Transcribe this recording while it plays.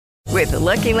With the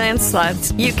Lucky Land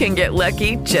Slots, you can get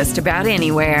lucky just about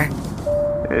anywhere.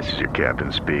 This is your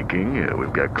captain speaking.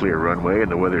 We've got clear runway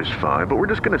and the weather's fine, but we're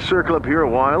just going to circle up here a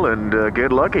while and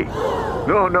get lucky.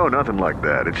 No, nothing like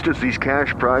that. It's just these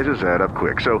cash prizes add up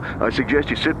quick. So I suggest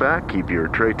you sit back, keep your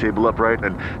tray table upright,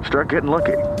 and start getting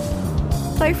lucky.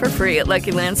 Play for free at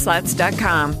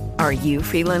LuckyLandSlots.com. Are you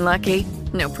feeling lucky?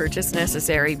 No purchase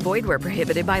necessary. Void where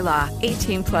prohibited by law.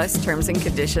 18 plus terms and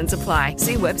conditions apply.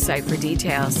 See website for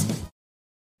details.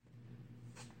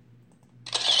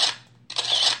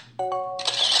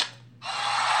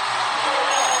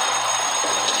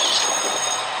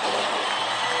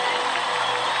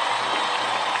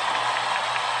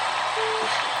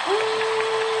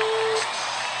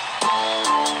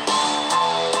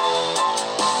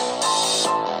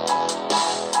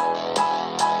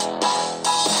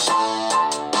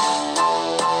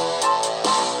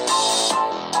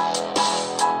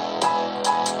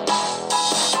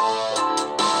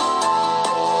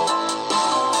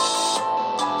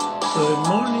 Good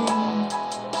morning.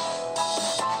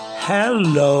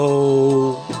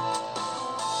 Hello.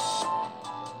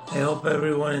 I hope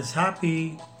everyone is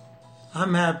happy.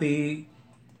 I'm happy.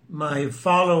 My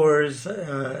followers,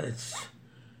 I'm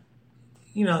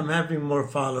having more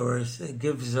followers. It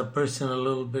gives a person a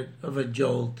little bit of a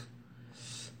jolt.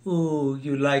 Ooh,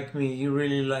 you like me. You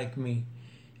really like me.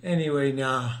 Anyway,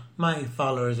 nah, my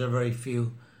followers are very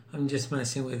few. I'm just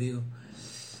messing with you.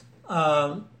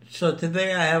 So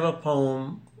today I have a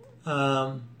poem.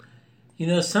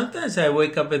 Sometimes I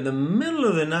wake up in the middle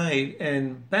of the night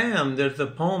and bam, there's a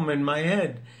poem in my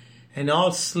head. And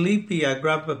all sleepy, I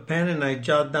grab a pen and I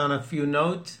jot down a few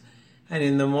notes. And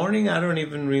in the morning, I don't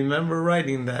even remember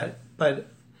writing that. But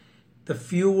the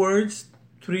few words,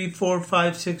 3, 4,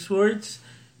 5, 6 words,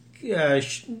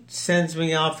 sends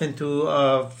me off into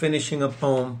finishing a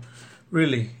poem.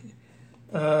 Really.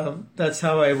 That's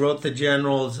how I wrote the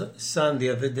General's Son the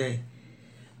other day.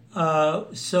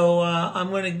 So I'm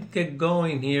going to get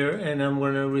going here and I'm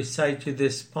going to recite you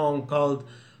this poem called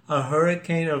A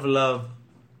Hurricane of Love.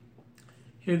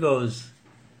 Here goes.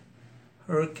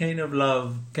 Hurricane of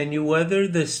Love. Can you weather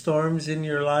the storms in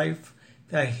your life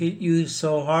that hit you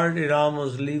so hard it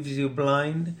almost leaves you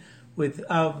blind?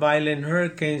 Without violent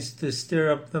hurricanes to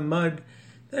stir up the mud,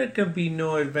 there can be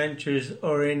no adventures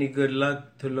or any good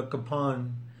luck to look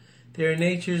upon. They are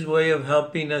nature's way of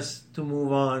helping us to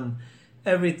move on.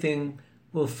 Everything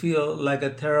will feel like a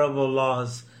terrible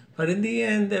loss, but in the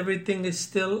end, everything is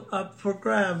still up for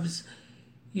grabs.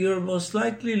 You're most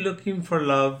likely looking for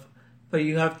love, but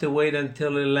you have to wait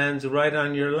until it lands right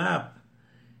on your lap.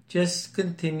 Just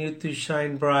continue to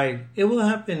shine bright. It will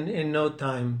happen in no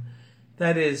time.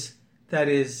 That is,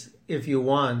 if you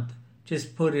want.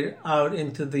 Just put it out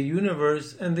into the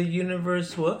universe and the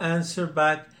universe will answer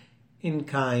back in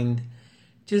kind.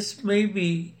 Just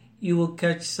maybe you will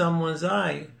catch someone's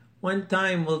eye. One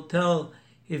time will tell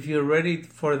if you're ready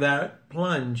for that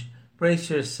plunge. Brace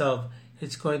yourself.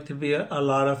 It's going to be a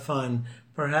lot of fun.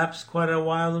 Perhaps quite a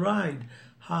wild ride.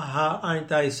 Ha ha,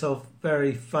 aren't I so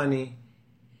very funny?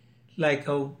 Like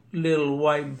a little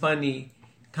white bunny,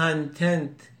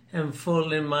 content and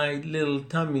full in my little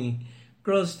tummy.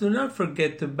 Girls, do not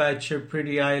forget to bat your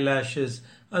pretty eyelashes.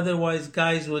 Otherwise,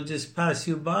 guys will just pass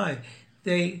you by.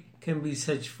 They can be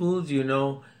such fools, you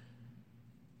know.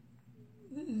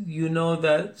 You know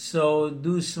that, so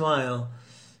do smile.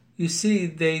 You see,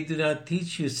 they do not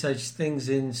teach you such things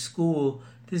in school.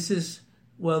 This is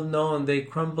well known. They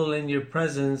crumble in your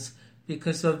presence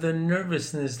because of their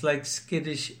nervousness like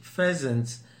skittish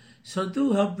pheasants. So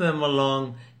do help them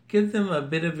along. Give them a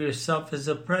bit of yourself as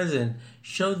a present.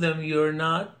 Show them you're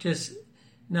not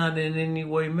in any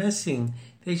way messing.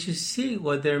 They should see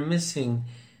what they're missing.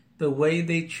 The way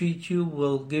they treat you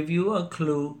will give you a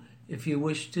clue if you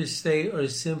wish to stay or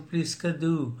simply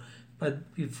skidoo.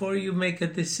 But before you make a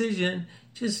decision,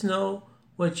 just know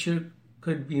what you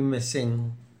could be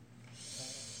missing.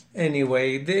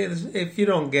 Anyway, if you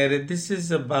don't get it, this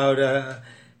is about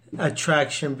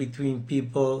attraction between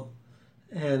people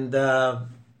and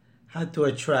how to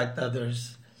attract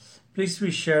others. Please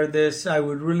reshare this. I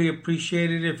would really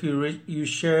appreciate it if you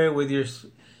share it with your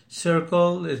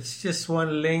circle. It's just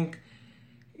one link.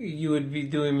 You would be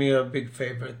doing me a big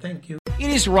favor. Thank you.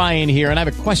 It is Ryan here, and I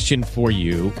have a question for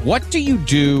you. What do you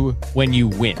do when you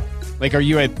win? Like, are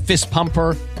you a fist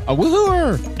pumper? A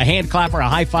woohooer, a hand clapper, a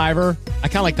high fiver. I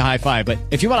kind of like the high five, but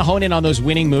if you want to hone in on those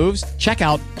winning moves, check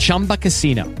out Chumba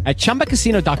Casino. At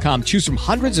ChumbaCasino.com, choose from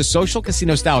hundreds of social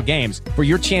casino style games for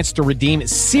your chance to redeem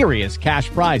serious cash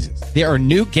prizes. There are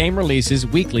new game releases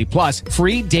weekly, plus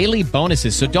free daily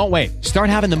bonuses. So don't wait. Start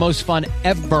having the most fun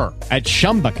ever at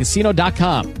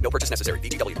ChumbaCasino.com. No purchase necessary.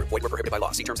 VGW Group. Void where prohibited by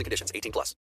law. See terms and conditions. 18+.